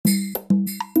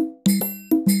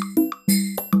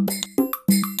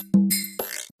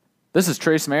This is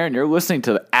Trace Mayer, and you're listening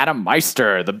to Adam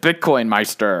Meister, the Bitcoin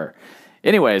Meister.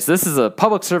 Anyways, this is a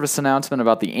public service announcement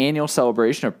about the annual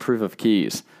celebration of Proof of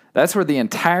Keys. That's where the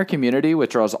entire community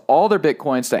withdraws all their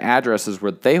Bitcoins to addresses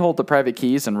where they hold the private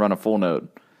keys and run a full node.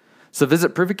 So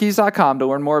visit proofofkeys.com to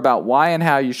learn more about why and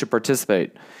how you should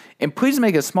participate. And please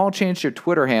make a small change to your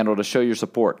Twitter handle to show your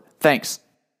support. Thanks.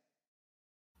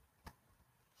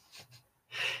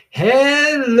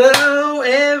 Hello,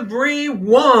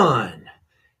 everyone.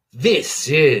 This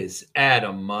is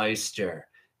Adam Meister,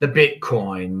 the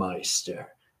Bitcoin Meister,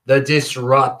 the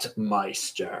Disrupt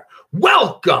Meister.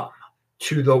 Welcome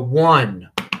to the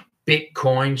One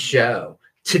Bitcoin Show.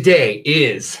 Today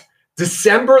is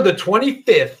December the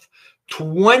 25th,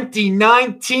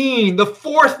 2019, the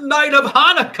fourth night of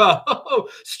Hanukkah. Oh,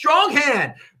 strong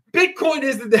hand. Bitcoin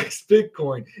is the next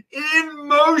Bitcoin. In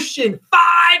motion,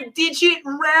 5-digit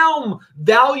realm.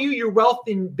 Value your wealth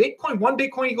in Bitcoin. One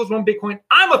Bitcoin equals one Bitcoin.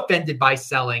 I'm offended by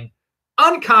selling.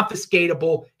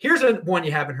 Unconfiscatable. Here's one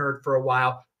you haven't heard for a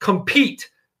while. Compete.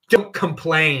 Don't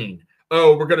complain.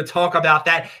 Oh, we're going to talk about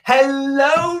that.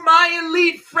 Hello, my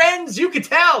elite friends. You can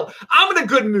tell I'm in a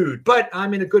good mood, but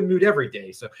I'm in a good mood every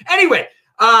day. So anyway,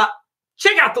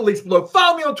 check out the links below.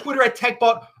 Follow me on Twitter at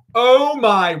TechBot. Oh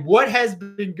my, what has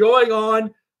been going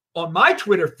on my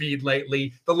Twitter feed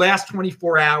lately, the last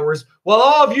 24 hours, while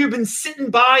all of you have been sitting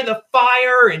by the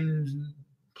fire and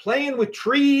playing with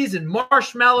trees and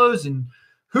marshmallows and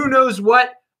who knows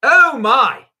what. Oh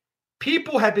my,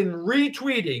 people have been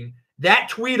retweeting that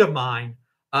tweet of mine,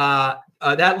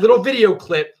 that little video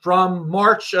clip from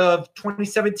March of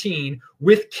 2017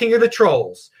 with King of the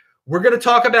Trolls. We're going to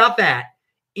talk about that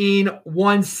in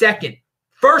 1 second.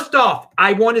 First off,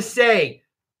 I want to say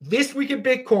This Week in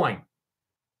Bitcoin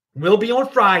will be on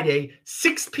Friday,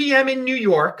 6 p.m. in New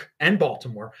York and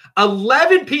Baltimore,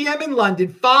 11 p.m. in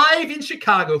London, 5 in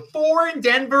Chicago, 4 in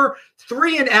Denver,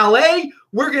 3 in LA.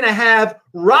 We're going to have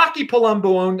Rocky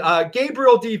Palumbo on,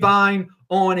 Gabriel Devine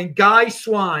on, and Guy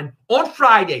Swan on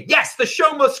Friday. Yes, the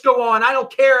show must go on. I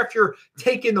don't care if you're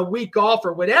taking the week off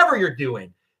or whatever you're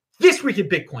doing. This Week in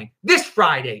Bitcoin, this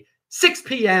Friday, 6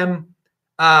 p.m.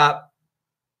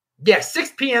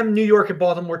 6 p.m. New York and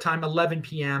Baltimore time, 11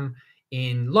 p.m.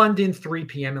 in London, 3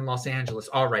 p.m. in Los Angeles.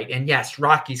 All right. And yes,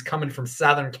 Rocky's coming from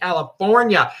Southern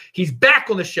California. He's back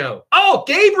on the show. Oh,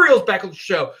 Gabriel's back on the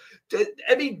show.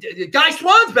 I mean, Guy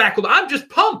Swan's back on. I'm just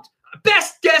pumped.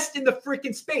 Best guest in the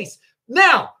freaking space.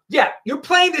 Now, yeah, you're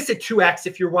playing this at 2x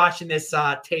if you're watching this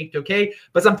taped, okay?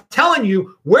 But I'm telling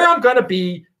you where I'm going to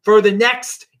be for the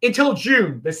next until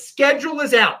June. The schedule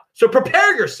is out. So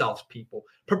prepare yourselves, people.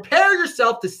 Prepare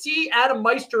yourself to see Adam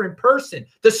Meister in person,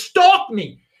 to stalk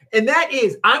me. And that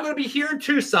is, I'm going to be here in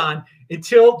Tucson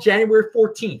until January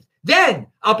 14th. Then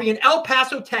I'll be in El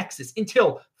Paso, Texas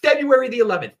until February the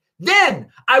 11th.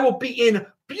 Then I will be in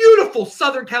beautiful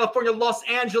Southern California, Los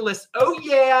Angeles. Oh,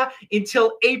 yeah,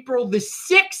 until April the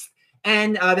 6th.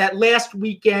 And that last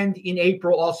weekend in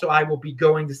April, also, I will be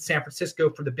going to San Francisco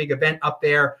for the big event up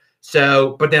there.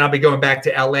 So, but then I'll be going back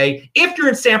to LA. If you're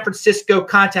in San Francisco,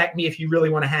 contact me if you really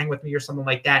want to hang with me or something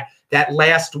like that. That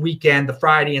last weekend, the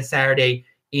Friday and Saturday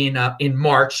in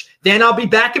March. Then I'll be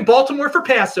back in Baltimore for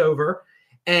Passover.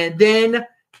 And then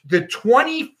the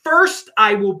 21st,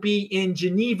 I will be in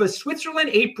Geneva,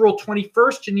 Switzerland, April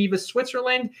 21st, Geneva,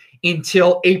 Switzerland,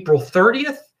 until April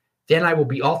 30th. Then I will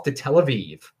be off to Tel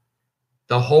Aviv,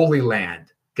 the Holy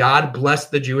Land. God bless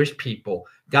the Jewish people.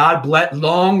 God bless,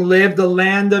 long live the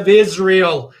land of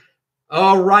Israel.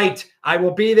 All right. I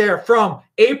will be there from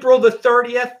April the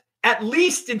 30th, at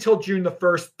least until June the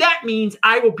 1st. That means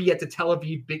I will be at the Tel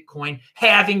Aviv Bitcoin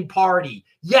halving party.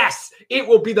 Yes, it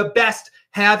will be the best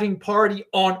halving party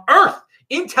on earth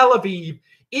in Tel Aviv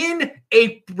in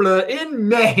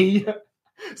May.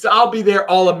 So I'll be there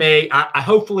all of May. I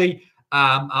hopefully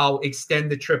I'll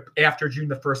extend the trip after June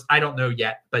the 1st. I don't know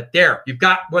yet, but there, you've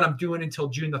got what I'm doing until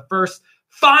June the 1st.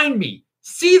 Find me,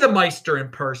 see the Meister in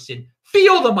person,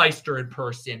 feel the Meister in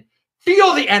person,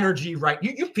 feel the energy, right?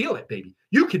 You feel it, baby.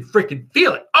 You can freaking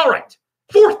feel it. All right.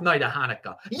 Fourth night of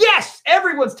Hanukkah. Yes,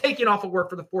 everyone's taking off of work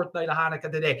for the fourth night of Hanukkah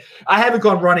today. I haven't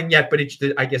gone running yet, but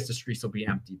I guess the streets will be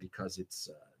empty because it's,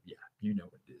 you know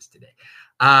what it is today.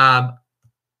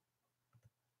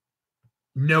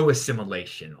 No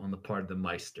assimilation on the part of the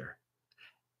Meister.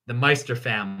 The Meister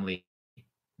family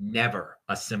never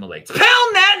assimilates. Pound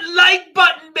that like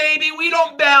button, baby. We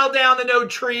don't bow down to no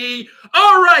tree.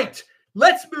 All right,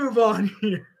 let's move on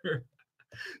here.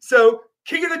 So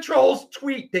King of the Trolls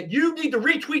tweet that you need to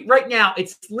retweet right now.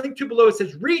 It's linked to below. It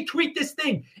says retweet this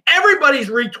thing. Everybody's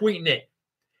retweeting it.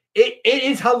 It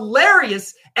is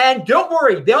hilarious. And don't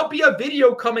worry, there'll be a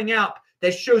video coming out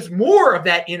that shows more of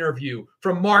that interview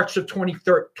from March of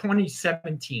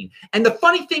 2017. And the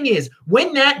funny thing is,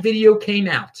 when that video came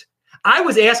out, I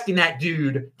was asking that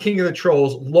dude, King of the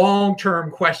Trolls,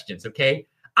 long-term questions, okay?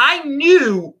 I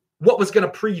knew what was going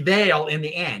to prevail in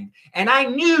the end. And I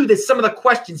knew that some of the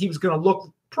questions he was going to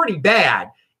look pretty bad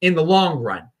in the long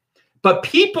run. But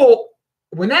people,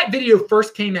 when that video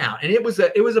first came out, and it was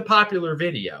a popular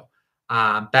video,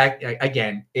 back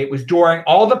again, it was during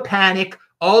all the panic,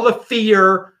 all the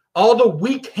fear, all the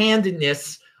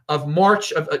weak-handedness of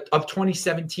March of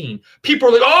 2017. People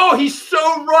are like, oh, he's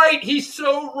so right. He's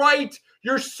so right.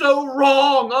 You're so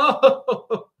wrong.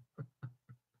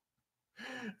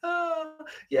 Oh.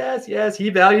 Yes. He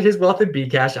valued his wealth in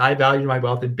Bcash. I valued my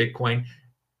wealth in Bitcoin.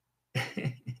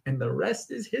 And the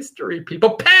rest is history,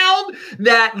 people. Pound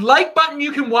that like button.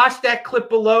 You can watch that clip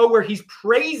below where he's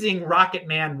praising Rocket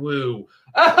Man Woo.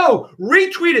 Oh,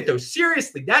 retweet it, though.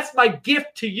 Seriously, that's my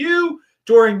gift to you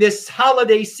during this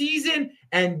holiday season.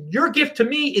 And your gift to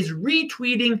me is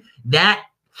retweeting that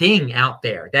thing out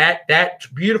there, that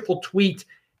beautiful tweet,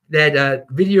 that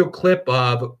video clip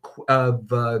of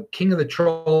King of the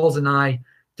Trolls and I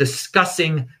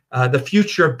discussing the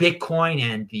future of Bitcoin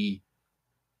and the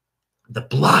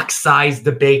block size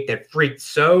debate that freaked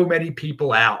so many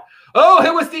people out. Oh,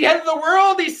 it was the end of the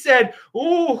world, he said.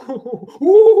 Ooh,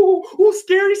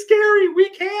 scary, we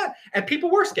can't. And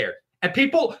people were scared. And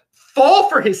people fall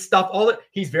for his stuff.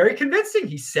 He's very convincing.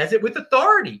 He says it with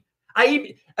authority.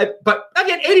 But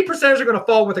again, 80%ers are going to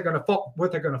fall what they're going to fall for.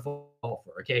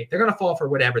 Okay, they're going to fall for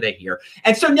whatever they hear.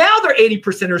 And so now they're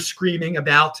 80%ers screaming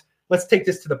about. Let's take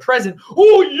this to the present.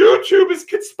 Oh, YouTube is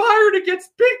conspired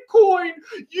against Bitcoin.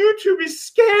 YouTube is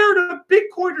scared of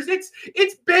Bitcoiners.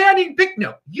 It's banning Bitcoin.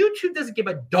 No, YouTube doesn't give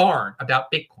a darn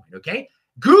about Bitcoin. Okay,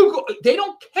 Google, they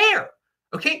don't care.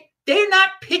 Okay, they're not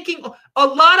picking. A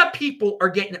lot of people are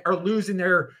getting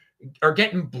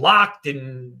blocked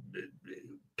and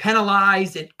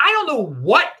penalized, and I don't know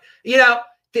what, let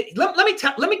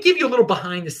me give you a little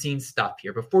behind the scenes stuff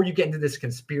here before you get into this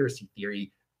conspiracy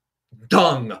theory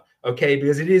dung, okay?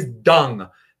 Because it is dung.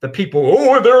 The people,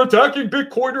 they're attacking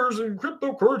Bitcoiners and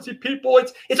cryptocurrency people.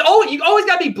 It's always, you always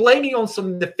got to be blaming on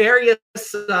some nefarious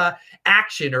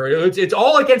action, or it's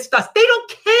all against us. They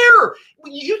don't care.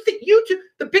 You think YouTube,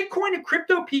 the Bitcoin and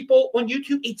crypto people on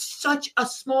YouTube, it's such a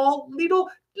small little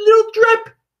drip.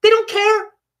 They don't care.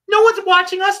 No one's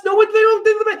watching us.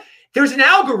 There's an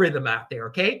algorithm out there,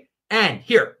 okay? And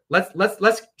here, let's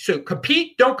so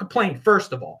compete, don't complain.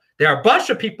 First of all, there are a bunch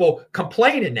of people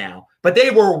complaining now, but they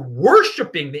were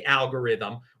worshiping the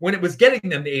algorithm when it was getting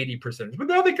them the 80%. But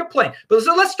now they complain. But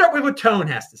so let's start with what Tone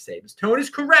has to say. Because Tone is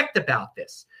correct about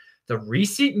this. The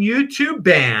recent YouTube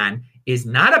ban is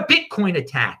not a Bitcoin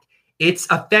attack. It's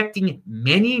affecting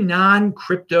many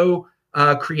non-crypto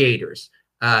creators.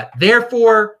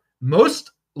 Therefore,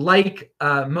 most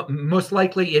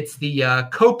likely it's the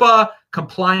COPPA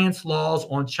compliance laws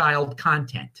on child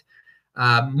content.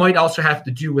 Might also have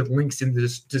to do with links in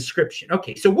the description.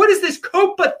 Okay, so what is this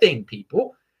COPPA thing,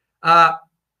 people?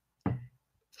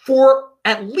 For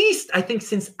at least, I think,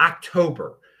 since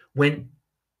October, when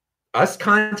us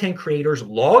content creators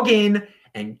log in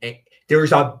and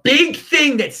there's a big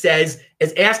thing that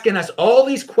is asking us all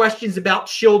these questions about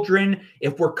children,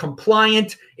 if we're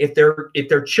compliant, if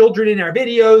they're children in our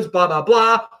videos, blah, blah,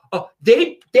 blah.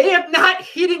 They have not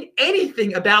hidden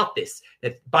anything about this.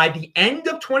 That by the end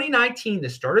of 2019, the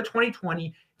start of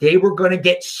 2020, they were going to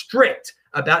get strict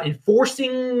about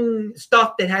enforcing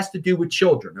stuff that has to do with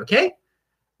children. Okay,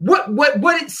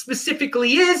 what it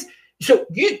specifically is. So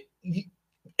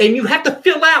you have to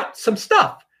fill out some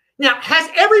stuff. Now, has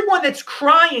everyone that's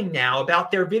crying now about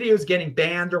their videos getting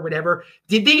banned or whatever,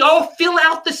 did they all fill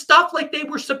out the stuff like they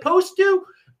were supposed to?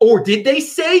 Or did they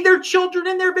say they're children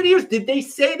in their videos? Did they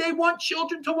say they want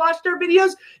children to watch their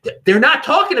videos? They're not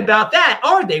talking about that,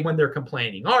 are they, when they're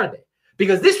complaining, are they?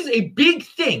 Because this was a big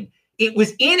thing. It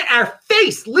was in our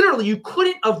face. Literally, you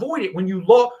couldn't avoid it when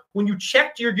you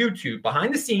checked your YouTube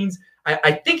behind the scenes.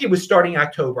 I think it was starting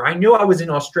October. I know I was in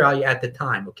Australia at the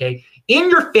time, okay?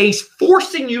 In your face,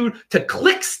 forcing you to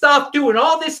click stuff, doing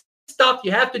all this stuff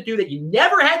you have to do that you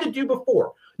never had to do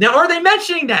before. Now, are they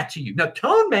mentioning that to you? Now,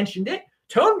 Tone mentioned it,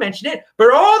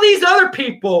 but all these other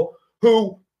people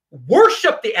who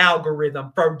worship the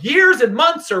algorithm for years and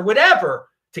months or whatever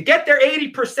to get their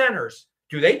 80%ers,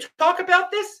 do they talk about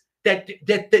this? That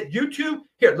YouTube,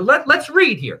 here, let's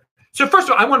read here. So first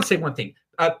of all, I want to say one thing.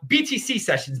 BTC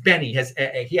Sessions, Benny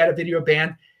he had a video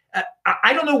ban.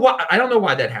 I don't know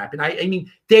why that happened. I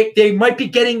mean, they might be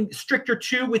getting stricter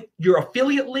too with your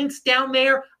affiliate links down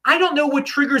there. I don't know what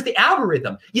triggers the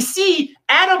algorithm. You see,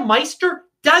 Adam Meister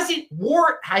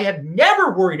I have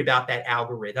never worried about that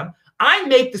algorithm. I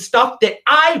make the stuff that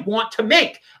I want to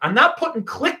make. I'm not putting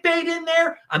clickbait in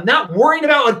there. I'm not worrying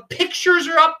about what pictures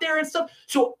are up there and stuff.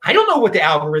 So I don't know what the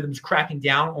algorithm's cracking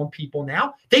down on people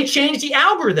now. They changed the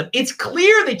algorithm. It's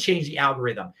clear they changed the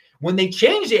algorithm. When they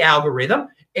change the algorithm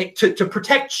to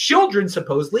protect children,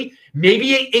 supposedly,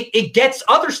 maybe it gets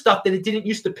other stuff that it didn't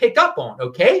used to pick up on,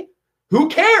 okay? Who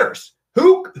cares?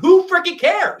 Who freaking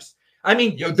cares? I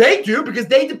mean, they do, because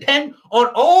they depend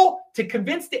on to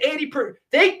convince the 80%.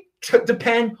 They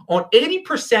depend on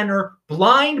 80%er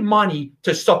blind money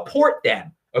to support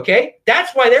them, okay?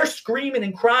 That's why they're screaming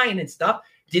and crying and stuff.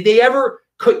 Did they ever,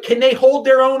 can they hold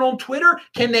their own on Twitter?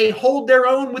 Can they hold their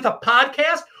own with a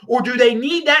podcast? Or do they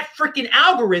need that freaking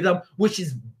algorithm, which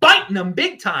is biting them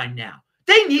big time now?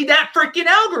 They need that freaking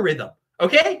algorithm.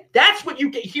 Okay, that's what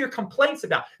you hear complaints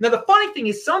about. Now, the funny thing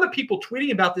is, some of the people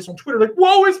tweeting about this on Twitter, like,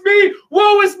 woe is me,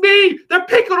 woe is me. They're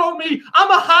picking on me. I'm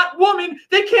a hot woman.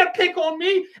 They can't pick on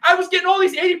me. I was getting all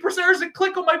these 80%ers that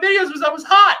click on my videos because I was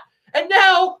hot. And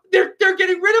now they're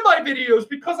getting rid of my videos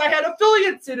because I had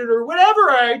affiliates in it or whatever.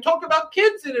 I talk about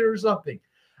kids in it or something.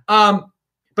 And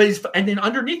then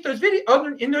underneath those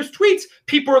videos, in those tweets,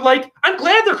 people are like, I'm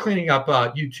glad they're cleaning up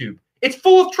YouTube. It's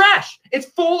full of trash. It's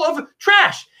full of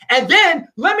trash. And then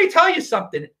let me tell you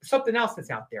something else that's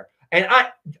out there. And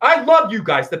I love you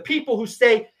guys, the people who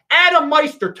say Adam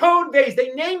Meister, Tone Vays, they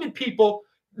named people,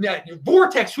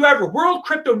 Vortex, whoever, World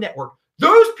Crypto Network.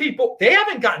 Those people, they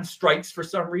haven't gotten strikes for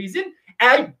some reason.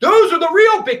 And those are the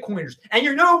real Bitcoiners. And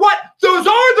you know what? Those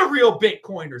are the real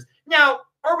Bitcoiners. Now,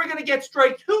 are we going to get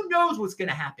strikes? Who knows what's going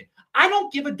to happen? I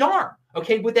don't give a darn,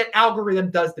 okay, what that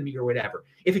algorithm does to me or whatever.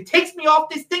 If it takes me off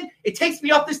this thing, it takes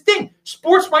me off this thing.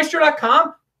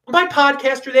 Sportsmeister.com, my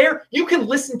podcast are there. You can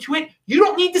listen to it. You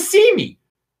don't need to see me.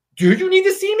 Do you need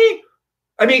to see me?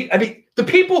 I mean, the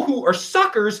people who are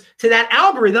suckers to that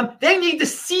algorithm, they need to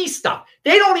see stuff.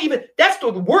 They don't even, that's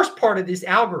the worst part of this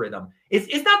algorithm.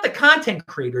 It's not the content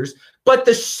creators, but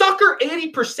the sucker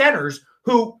 80%ers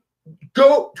who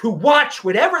go to watch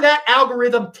whatever that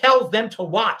algorithm tells them to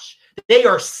watch. They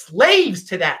are slaves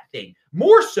to that thing,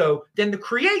 more so than the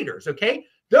creators, okay?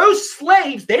 Those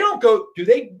slaves, they don't go, do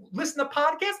they listen to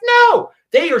podcasts? No,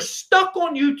 they are stuck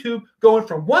on YouTube going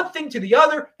from one thing to the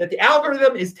other that the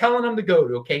algorithm is telling them to go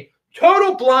to, okay?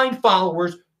 Total blind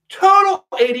followers, total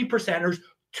 80%ers,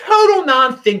 total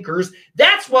non-thinkers.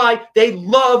 That's why they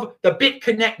love the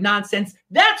BitConnect nonsense.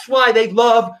 That's why they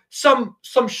love some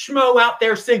schmo out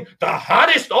there saying the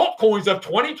hottest altcoins of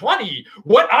 2020.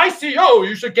 What ICO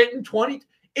you should get in 20.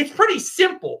 It's pretty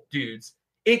simple, dudes.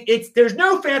 There's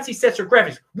no fancy sets or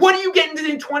graphics. What are you getting into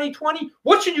in 2020?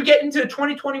 What should you get into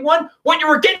 2021? What you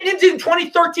were getting into in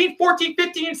 2013, 14,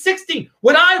 15, and 16.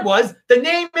 What I was, the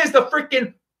name is the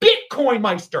freaking Bitcoin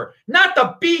Meister, not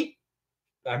the beat.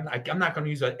 I'm not going to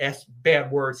use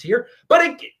bad words here,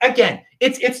 but again,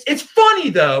 it's funny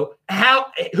though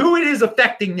who it is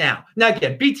affecting now. Now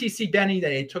again, BTC Benny,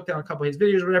 they took down a couple of his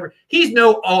videos or whatever. He's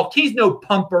no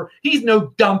pumper, he's no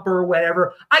dumper or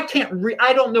whatever.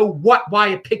 I don't know why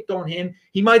it picked on him.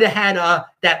 He might have had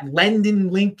that Lending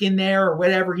link in there or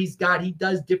whatever he's got. He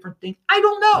does different things. I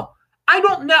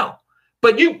don't know.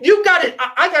 But you got it.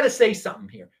 I got to say something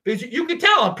here because you can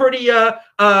tell I'm pretty.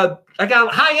 I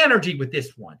got high energy with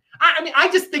this one. I mean,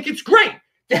 I just think it's great.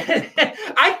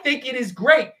 I think it is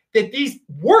great that these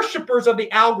worshipers of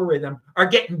the algorithm are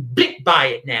getting bit by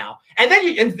it now. And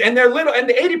then and they're little, and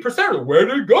the 80% are,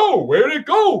 where'd it go? Where'd it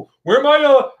go? Where am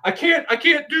I? I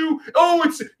can't do. Oh,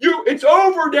 it's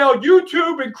over now.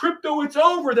 YouTube and crypto, it's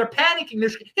over. They're panicking.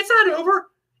 It's not over.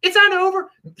 It's not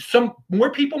over. Some more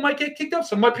people might get kicked off.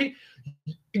 Some might be.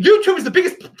 YouTube is the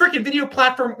biggest freaking video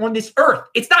platform on this earth.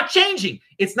 It's not changing.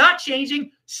 It's not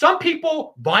changing. Some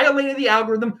people violated the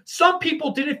algorithm. Some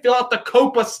people didn't fill out the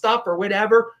COPA stuff or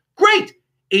whatever. Great.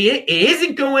 It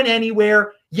isn't going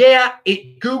anywhere. Yeah,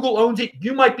 Google owns it.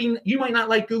 You might not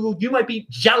like Google. You might be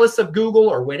jealous of Google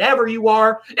or whatever you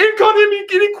are. Income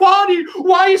inequality.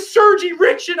 Why is Sergey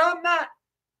rich and I'm not?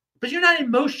 But you're not in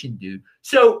motion, dude.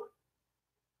 So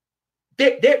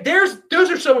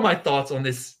those are some of my thoughts on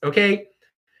this, okay?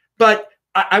 But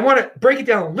I want to break it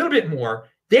down a little bit more.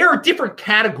 There are different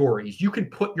categories you can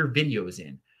put your videos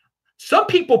in. Some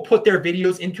people put their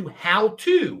videos into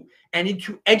how-to and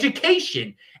into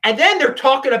education. And then they're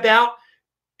talking about,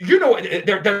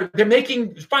 they're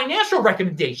making financial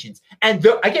recommendations. And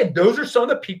again, those are some of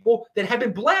the people that have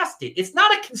been blasted. It's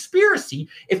not a conspiracy.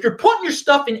 If you're putting your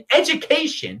stuff in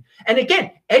education, and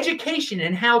again, education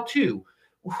and how-to,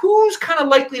 who's kind of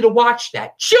likely to watch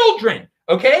that? Children,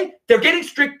 okay? They're getting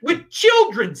strict with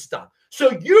children's stuff. So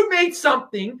you made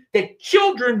something that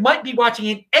children might be watching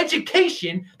in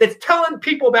education that's telling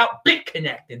people about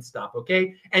BitConnect and stuff,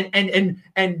 okay? And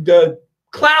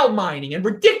cloud mining and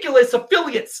ridiculous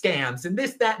affiliate scams and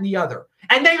this, that, and the other.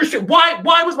 And then you're saying,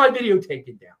 why was my video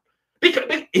taken down?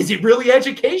 Because is it really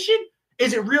education?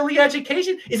 Is it really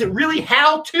education? Is it really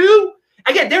how to?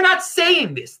 Again, they're not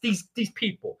saying this, these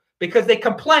people, because they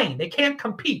complain. They can't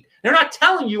compete. They're not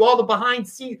telling you all the behind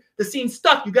the scenes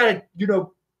stuff you got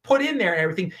to, put in there and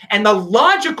everything. And the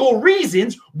logical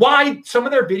reasons why some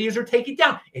of their videos are taken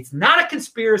down. It's not a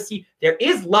conspiracy. There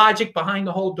is logic behind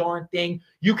the whole darn thing.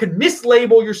 You can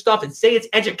mislabel your stuff and say it's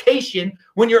education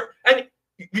when you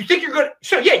think you're good.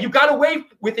 So yeah, you got away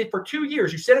with it for 2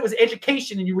 years. You said it was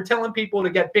education and you were telling people to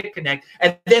get BitConnect,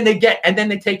 and then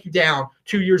they take you down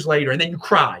 2 years later, and then you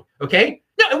cry. Okay.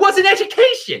 No, it wasn't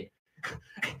education.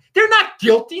 They're not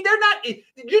guilty.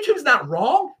 YouTube's not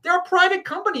wrong. They're a private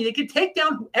company. They can take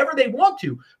down whoever they want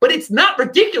to. But it's not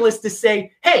ridiculous to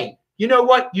say, hey, you know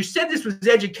what? You said this was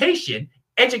education.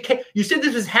 You said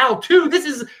this was how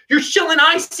to. You're shilling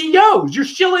ICOs. You're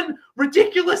shilling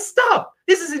ridiculous stuff.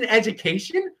 This isn't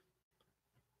education.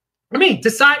 I mean,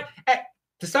 decide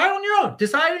on your own.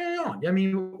 Decide on your own. I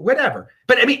mean, whatever.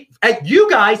 But I mean, you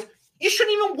guys, you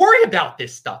shouldn't even worry about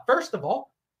this stuff. First of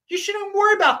all, you shouldn't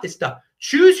worry about this stuff.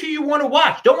 Choose who you want to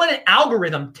watch. Don't let an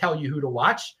algorithm tell you who to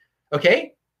watch.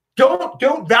 Okay?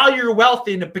 Don't value your wealth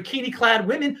in bikini-clad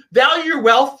women. Value your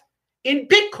wealth in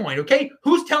Bitcoin. Okay?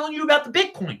 Who's telling you about the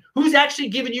Bitcoin? Who's actually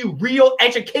giving you real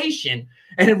education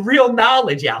and real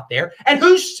knowledge out there? And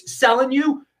who's selling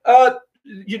you 10th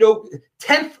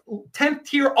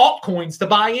tier altcoins to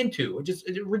buy into? Just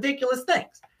ridiculous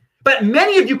things. But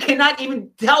many of you cannot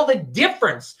even tell the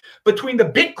difference between the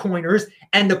Bitcoiners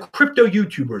and the crypto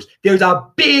YouTubers. There's a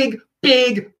big,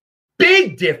 big,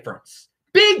 big difference.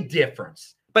 Big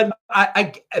difference. But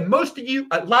most of you,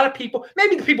 a lot of people,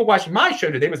 maybe the people watching my show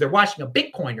today, they're watching a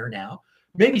Bitcoiner now.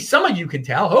 Maybe some of you can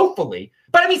tell, hopefully.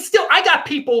 But I mean, still, I got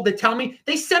people that tell me,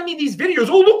 they send me these videos.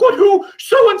 Oh, look what who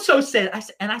so-and-so said.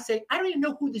 I say, I don't even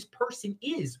know who this person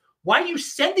is. Why are you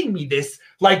sending me this?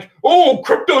 Like, oh,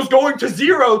 crypto's going to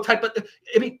zero type of.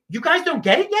 I mean, you guys don't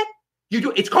get it yet? You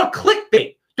do. It's called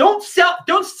clickbait. Don't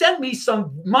send me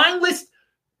some mindless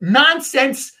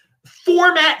nonsense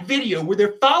format video where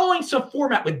they're following some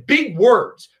format with big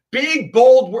words, big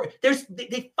bold words.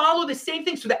 They follow the same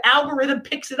thing, so the algorithm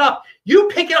picks it up. You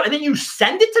pick it up and then you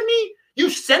send it to me. You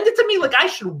send it to me like I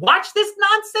should watch this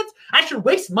nonsense. I should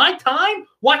waste my time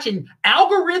watching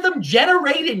algorithm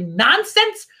generated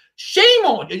nonsense. Shame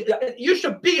on you. You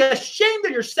should be ashamed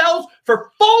of yourselves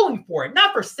for falling for it,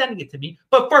 not for sending it to me,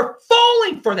 but for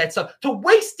falling for that stuff, to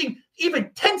wasting even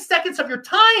 10 seconds of your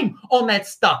time on that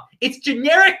stuff. It's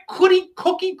generic cookie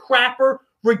crapper,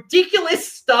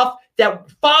 ridiculous stuff that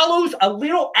follows a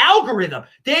little algorithm.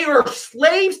 They are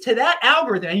slaves to that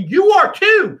algorithm, and you are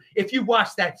too if you watch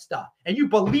that stuff and you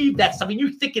believe that stuff and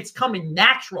you think it's coming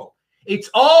natural. It's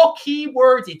all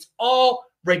keywords. It's all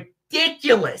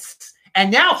ridiculous. And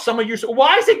now some of you say,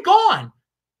 why is it gone?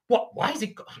 Well, why is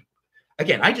it gone?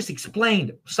 Again, I just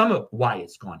explained some of why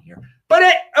it's gone here. But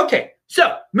okay,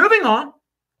 so moving on.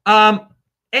 And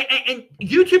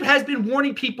YouTube has been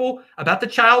warning people about the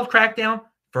child crackdown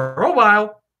for a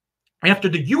while after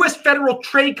the U.S. Federal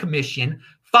Trade Commission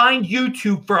fined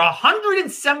YouTube for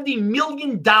 $170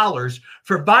 million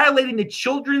for violating the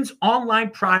Children's Online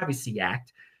Privacy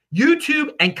Act.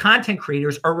 YouTube and content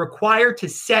creators are required to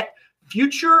set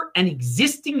future and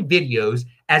existing videos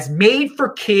as made for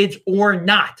kids or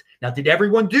not. Now, did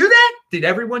everyone do that? Did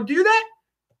everyone do that?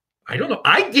 I don't know.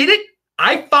 I did it.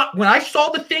 I thought when I saw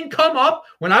the thing come up,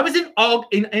 when I was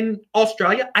in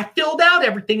Australia, I filled out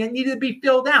everything that needed to be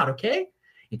filled out, okay?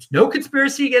 It's no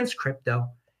conspiracy against crypto.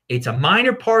 It's a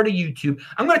minor part of YouTube.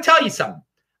 I'm going to tell you something.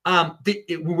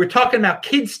 We're talking about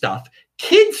kid stuff.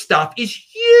 Kid stuff is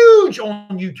huge on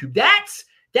YouTube.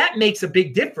 That makes a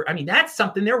big difference. I mean, that's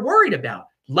something they're worried about.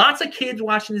 Lots of kids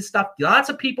watching this stuff. Lots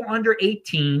of people under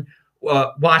 18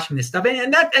 watching this stuff.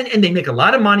 And they make a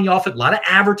lot of money off it. A lot of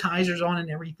advertisers on it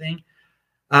and everything.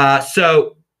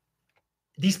 So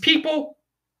these people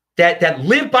that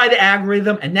live by the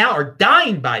algorithm and now are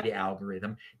dying by the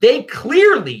algorithm, they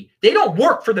don't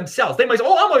work for themselves. They might say,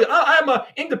 oh, I'm an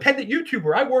independent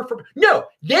YouTuber. I work for. No,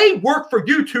 they work for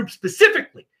YouTube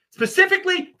specifically.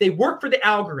 Specifically, they work for the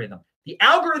algorithm. The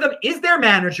algorithm is their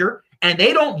manager, and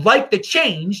they don't like the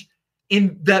change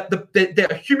in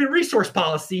the human resource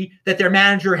policy that their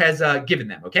manager has given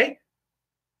them, okay?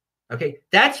 Okay,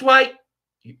 that's why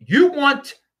you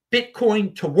want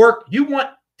Bitcoin to work. You want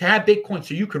to have Bitcoin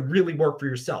so you can really work for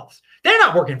yourselves. They're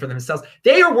not working for themselves.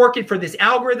 They are working for this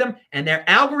algorithm, and their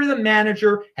algorithm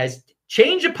manager has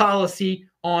changed a policy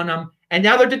on them. And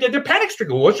now they're panic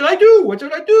stricken. What should I do? What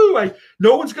should I do?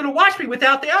 No one's going to watch me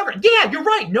without the algorithm. Yeah, you're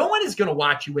right. No one is going to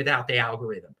watch you without the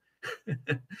algorithm.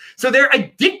 So they're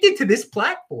addicted to this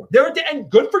platform. And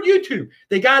good for YouTube.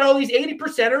 They got all these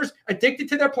 80%ers addicted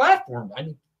to their platform. I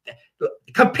mean,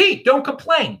 compete, don't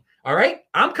complain. All right.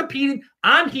 I'm competing.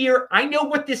 I'm here. I know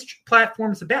what this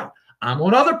platform is about. I'm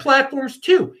on other platforms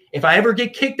too. If I ever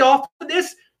get kicked off of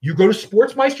this, you go to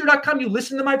sportsmeister.com, you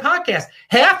listen to my podcast.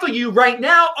 Half of you right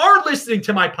now are listening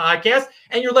to my podcast,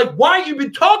 and you're like, why have you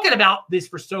been talking about this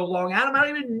for so long, Adam? I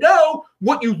don't even know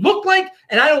what you look like,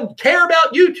 and I don't care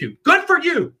about YouTube. Good for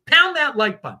you. Pound that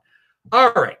like button.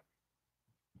 All right.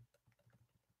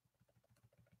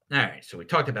 All right, so we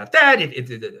talked about that.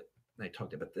 I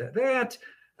talked about that.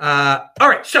 All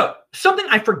right, so something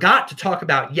I forgot to talk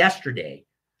about yesterday,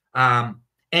 and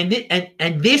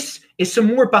this is some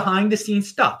more behind the scenes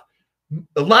stuff.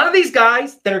 A lot of these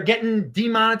guys that are getting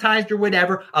demonetized or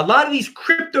whatever, a lot of these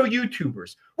crypto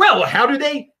YouTubers, well, how do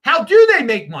they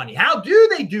make money? How do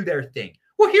they do their thing?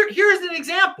 Well, here's an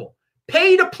example.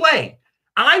 Pay to play.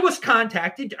 I was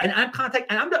contacted, and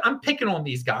I'm picking on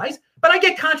these guys, but I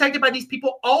get contacted by these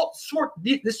people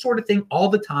this sort of thing all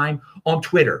the time on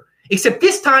Twitter. Except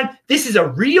this time, this is a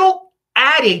real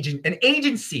ad agent, an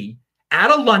agency out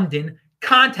of London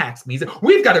contacts me.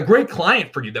 We've got a great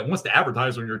client for you that wants to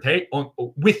advertise on your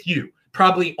with you.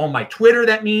 Probably on my Twitter,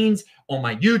 that means on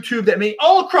my YouTube, that means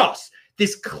all across.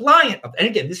 This client and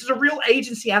again, this is a real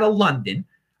agency out of London,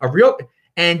 here we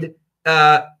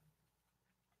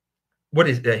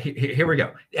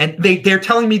go. And they're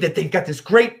telling me that they've got this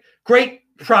great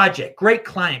project, great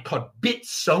client called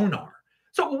BitSonar.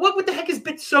 So what the heck is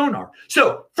BitSonar?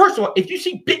 So first of all, if you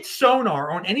see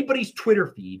BitSonar on anybody's Twitter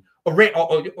feed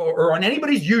or on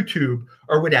anybody's YouTube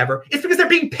or whatever, it's because they're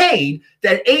being paid.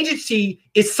 That agency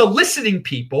is soliciting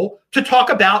people to talk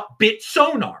about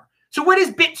BitSonar. So what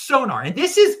is BitSonar? And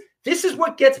this is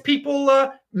what gets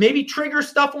people maybe trigger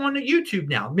stuff on YouTube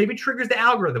now. Maybe triggers the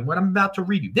algorithm. What I'm about to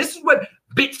read you. This is what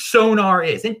BitSonar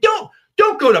is. And don't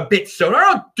go to BitSonar.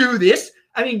 Don't do this.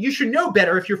 I mean, you should know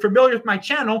better if you're familiar with my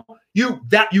channel. You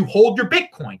hold your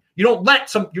Bitcoin. You don't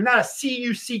you're not a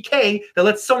CUCK that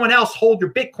lets someone else hold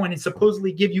your Bitcoin and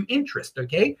supposedly give you interest.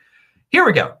 Okay, here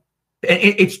we go.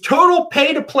 It's total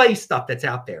pay to play stuff that's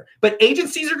out there. But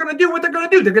agencies are going to do what they're going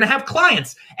to do. They're going to have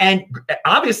clients, and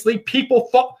obviously people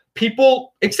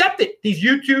accept it. These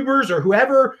YouTubers or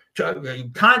whoever, I don't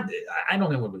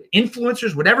know,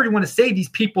 influencers, whatever you want to say, these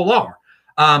people are.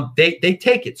 They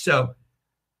take it. So.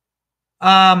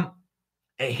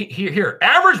 Here,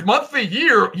 average monthly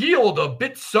yield of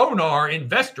BitSonar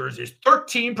investors is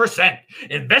 13%.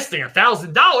 Investing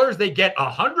 $1,000, they get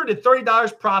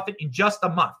 $130 profit in just a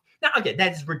month. Now, again,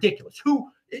 that is ridiculous.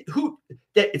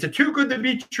 It's a too good to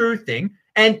be true thing.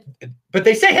 But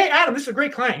they say, hey, Adam, this is a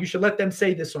great client. You should let them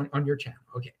say this on your channel.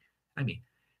 Okay. I mean,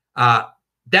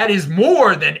 that is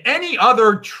more than any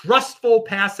other trustful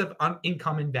passive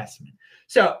income investment.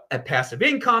 So a passive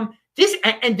income,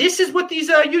 this is what these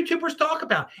YouTubers talk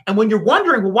about. And when you're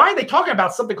wondering, well, why are they talking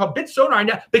about something called BitSonar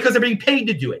now? Because they're being paid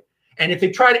to do it. And if they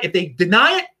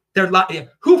deny it, they're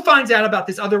who finds out about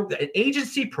this other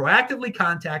agency proactively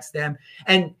contacts them.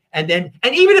 And even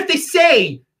if they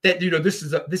say that,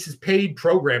 this is paid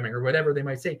programming or whatever they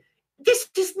might say, this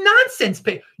is nonsense.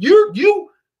 Do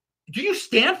you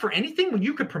stand for anything when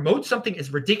you could promote something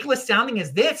as ridiculous sounding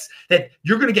as this, that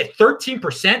you're going to get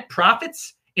 13%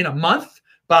 profits in a month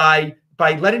by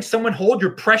letting someone hold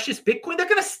your precious Bitcoin? They're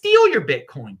going to steal your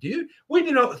Bitcoin, dude. We've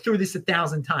been through this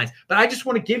 1,000 times, but I just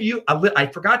want to give you I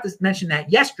forgot to mention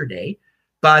that yesterday,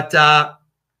 but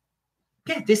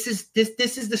this is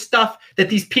the stuff that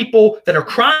these people that are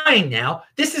crying now,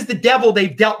 this is the devil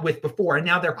they've dealt with before, and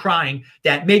now they're crying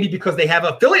that maybe because they have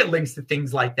affiliate links to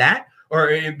things like that,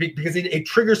 or because it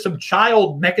triggers some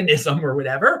child mechanism or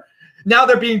whatever, now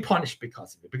they're being punished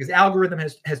because of it, because algorithm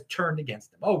has turned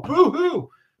against them. Oh, boo-hoo.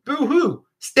 Boo-hoo.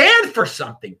 Stand for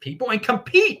something, people, and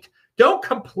compete. Don't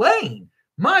complain.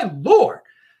 My Lord.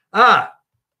 And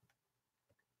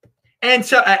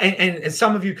so, and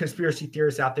some of you conspiracy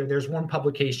theorists out there, there's one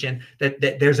publication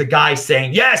that there's a guy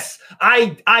saying, yes,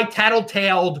 I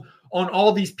tattletaled on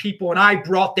all these people and I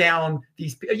brought down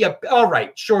these. Yeah, all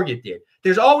right, sure you did.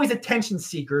 There's always attention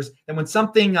seekers, and when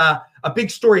something, a big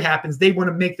story happens, they want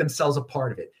to make themselves a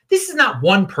part of it. This is not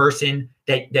one person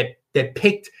that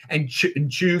picked and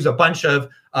choose a bunch of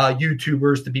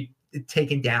YouTubers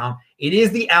taken down. It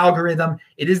is the algorithm.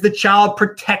 It is the child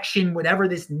protection, whatever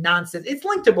this nonsense. It's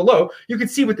linked to below. You can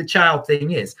see what the child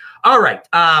thing is. All right.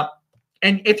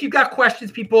 And if you've got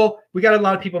questions, people, we got a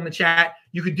lot of people in the chat.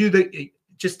 You could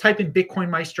just type in Bitcoin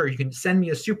Meister. You can send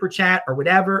me a super chat or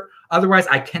whatever. Otherwise,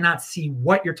 I cannot see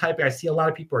what you're typing. I see a lot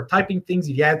of people are typing things.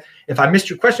 If I missed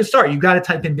your question, sorry, you got to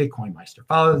type in Bitcoin Meister.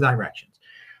 Follow the directions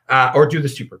or do the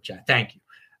super chat. Thank you.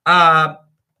 Now,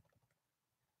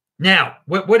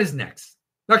 what is next?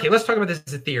 Okay, let's talk about this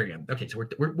Ethereum. Okay, so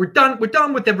we're done. We're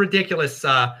done with the ridiculous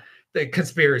the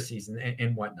conspiracies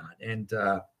and whatnot. And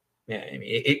yeah, I mean,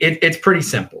 it's pretty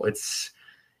simple. It's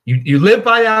you live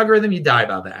by the algorithm, you die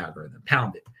by the algorithm.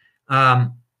 Pound it.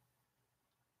 All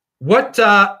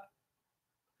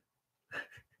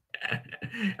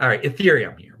right,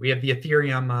 Ethereum here. We have the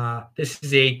Ethereum. This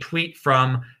is a tweet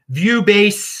from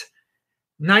Viewbase.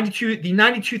 The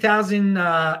 92,000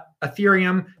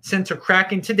 Ethereum sent to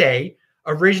Kraken today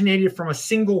originated from a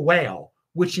single whale,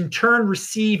 which in turn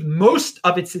received most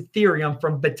of its Ethereum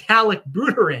from Vitalik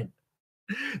Buterin.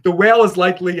 The whale is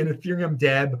likely an Ethereum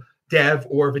dev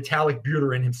or Vitalik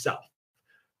Buterin himself.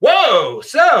 Whoa!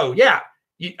 So yeah,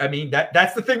 I mean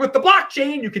that's the thing with the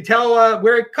blockchain. You can tell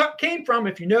where it came from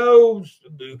if you know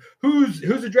whose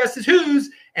address is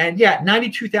whose. And yeah,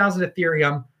 92,000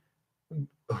 Ethereum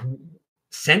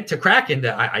sent to Kraken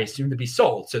that I assume to be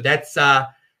sold. So that's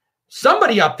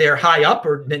somebody up there high up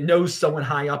or that knows someone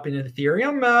high up in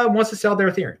Ethereum wants to sell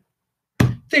their Ethereum.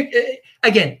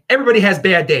 Again, everybody has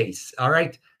bad days. All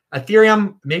right.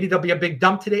 Ethereum, maybe there'll be a big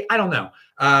dump today. I don't know.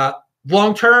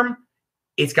 Long term,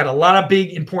 it's got a lot of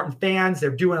big important fans.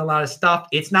 They're doing a lot of stuff.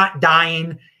 It's not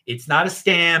dying. It's not a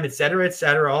scam, et cetera, et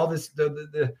cetera. All this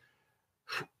the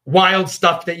wild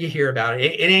stuff that you hear about.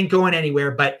 It ain't going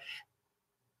anywhere, but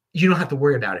you don't have to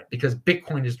worry about it because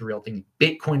Bitcoin is the real thing.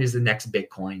 Bitcoin is the next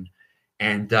Bitcoin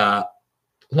and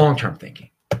long-term thinking.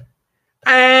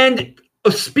 And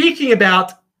speaking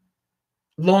about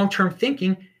long-term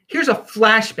thinking, here's a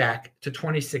flashback to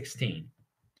 2016.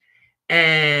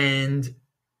 And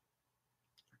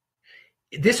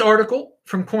this article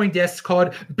from CoinDesk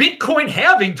called Bitcoin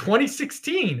Halving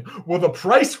 2016. Will the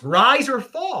price rise or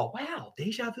fall? Wow,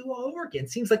 deja vu all over again.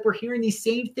 Seems like we're hearing these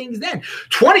same things then.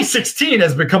 2016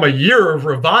 has become a year of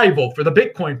revival for the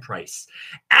Bitcoin price.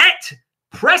 At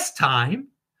press time,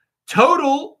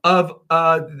 total of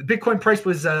the Bitcoin price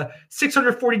was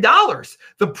 $640.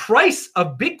 The price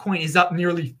of Bitcoin is up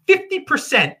nearly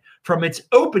 50% from its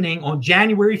opening on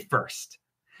January 1st.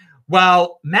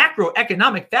 While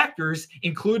macroeconomic factors,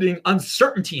 including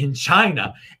uncertainty in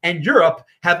China and Europe,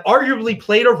 have arguably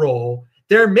played a role,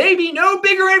 there may be no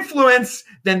bigger influence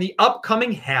than the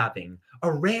upcoming halving,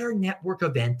 a rare network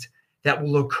event that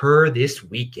will occur this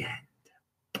weekend.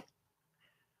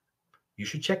 You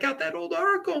should check out that old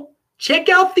article. Check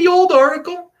out the old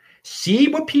article. See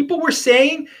what people were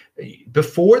saying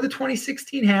before the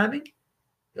 2016 halving.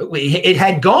 It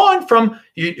had gone from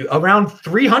around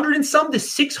 300 and some to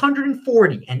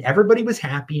 640, and everybody was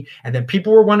happy. And then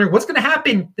people were wondering what's going to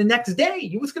happen the next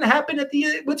day. What's going to happen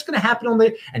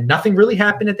and nothing really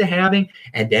happened at the halving.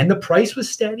 And then the price was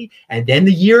steady. And then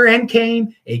the year end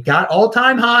came. It got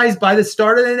all-time highs by the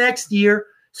start of the next year.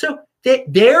 So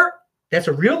that's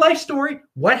a real life story.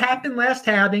 What happened last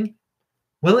halving?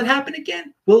 Will it happen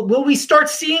again? Will we start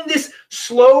seeing this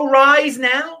slow rise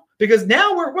now? Because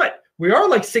now we're what? We are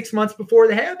like 6 months before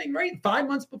the halving, right? 5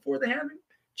 months before the halving.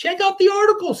 Check out the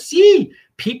article. See,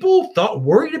 people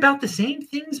worried about the same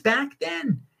things back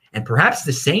then. And perhaps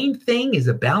the same thing is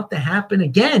about to happen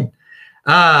again.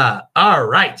 All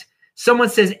right. Someone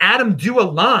says, Adam, do a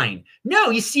line.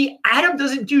 No, you see, Adam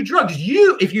doesn't do drugs.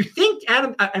 If you think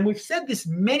Adam, and we've said this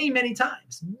many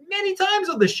times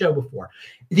on this show before,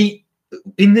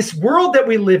 in this world that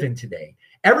we live in today,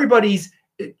 everybody's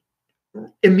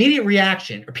immediate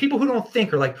reaction, or people who don't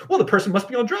think, are like, well, the person must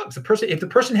be on drugs. If the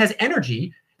person has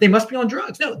energy, they must be on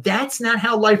drugs. No, that's not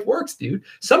how life works, dude.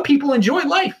 Some people enjoy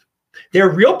life. There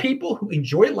are real people who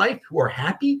enjoy life, who are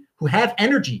happy, who have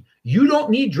energy. You don't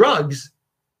need drugs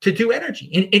to do energy,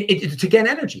 to get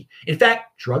energy. In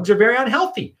fact, drugs are very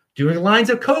unhealthy. Doing lines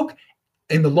of coke,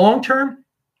 in the long term,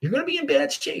 you're going to be in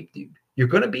bad shape, dude. You're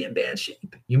going to be in bad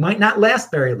shape. You might not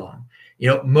last very long. You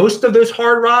know, most of those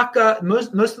hard rock,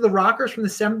 most of the rockers from the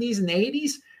 70s and the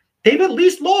 80s, they've at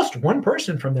least lost one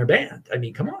person from their band. I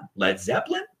mean, come on. Led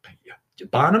Zeppelin,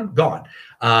 Bonham, gone.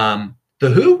 The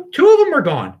Who, 2 of them are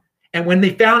gone. And when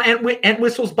they found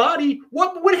Entwistle's body,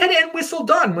 what had Entwistle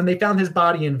done when they found his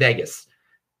body in Vegas?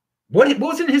 What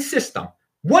was in his system?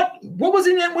 What was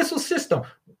in Entwistle's system?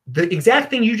 The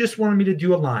exact thing you just wanted me to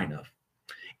do a line of.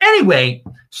 Anyway,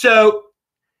 so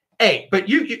hey, but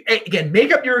you again,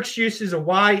 make up your excuses of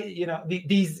why,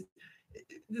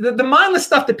 the mindless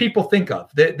stuff that people think of,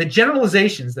 the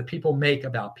generalizations that people make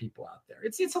about people out there.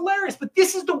 It's hilarious, but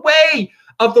this is the way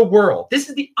of the world. This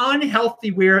is the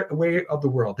unhealthy way of the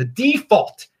world. The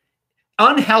default.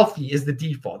 Unhealthy is the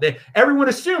default. Everyone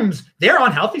assumes they're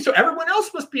unhealthy, so everyone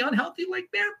else must be unhealthy like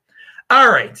them. All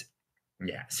right.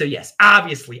 Yeah. So yes,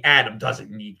 obviously Adam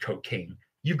doesn't need cocaine.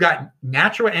 You've got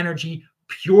natural energy,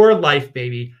 pure life,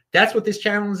 baby. That's what this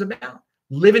channel is about.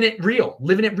 Living it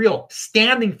real,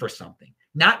 standing for something,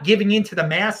 not giving in to the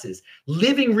masses,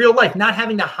 living real life, not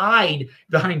having to hide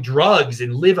behind drugs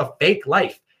and live a fake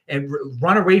life and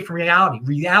run away from reality.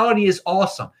 Reality is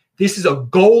awesome. This is a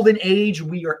golden age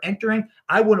we are entering.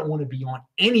 I wouldn't want to be on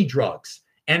any drugs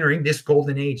entering this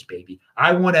golden age, baby.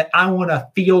 I want to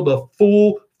feel the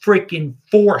full freaking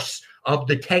force of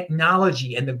the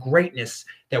technology and the greatness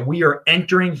that we are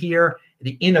entering here,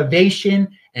 the innovation,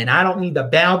 and I don't need to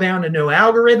bow down to no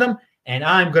algorithm, and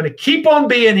I'm going to keep on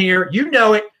being here. You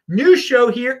know it. New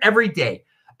show here every day.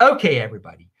 Okay,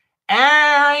 everybody.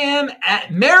 I am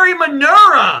at Mary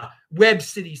Menorah, Web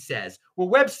City says. Well,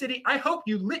 Web City, I hope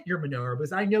you lit your menorah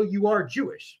because I know you are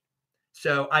Jewish.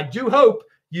 So I do hope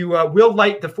you will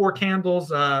light the 4 candles,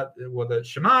 the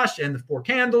shamash and the 4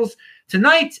 candles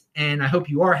tonight. And I hope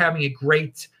you are having a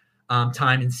great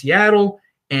time in Seattle.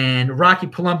 And Rocky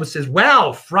Palumbo says,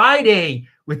 wow, Friday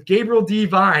with Gabriel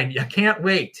Devine. I can't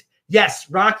wait. Yes,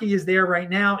 Rocky is there right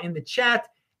now in the chat.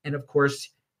 And of course,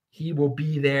 he will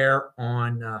be there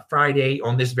on Friday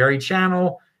on this very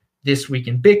channel. This Week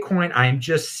in Bitcoin. I am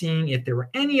just seeing if there were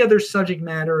any other subject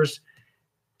matters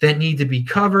that need to be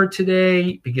covered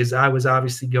today, because I was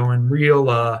obviously going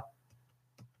real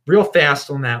fast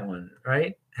on that one,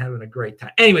 right? Having a great time.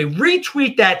 Anyway,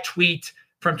 retweet that tweet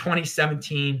from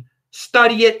 2017.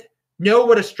 Study it. Know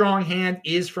what a strong hand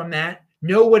is from that.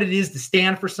 Know what it is to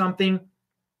stand for something.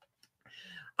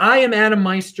 I am Adam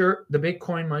Meister, the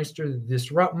Bitcoin Meister, the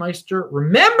Disrupt Meister.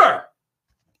 Remember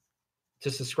to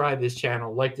subscribe to this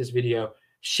channel, like this video,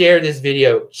 share this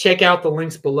video, check out the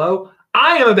links below.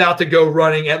 I am about to go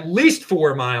running at least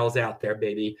 4 miles out there,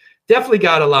 baby. Definitely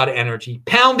got a lot of energy.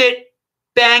 Pound it,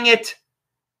 bang it,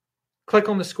 click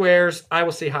on the squares. I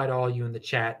will say hi to all you in the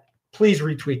chat. Please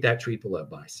retweet that tweet below.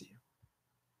 Bye. See you.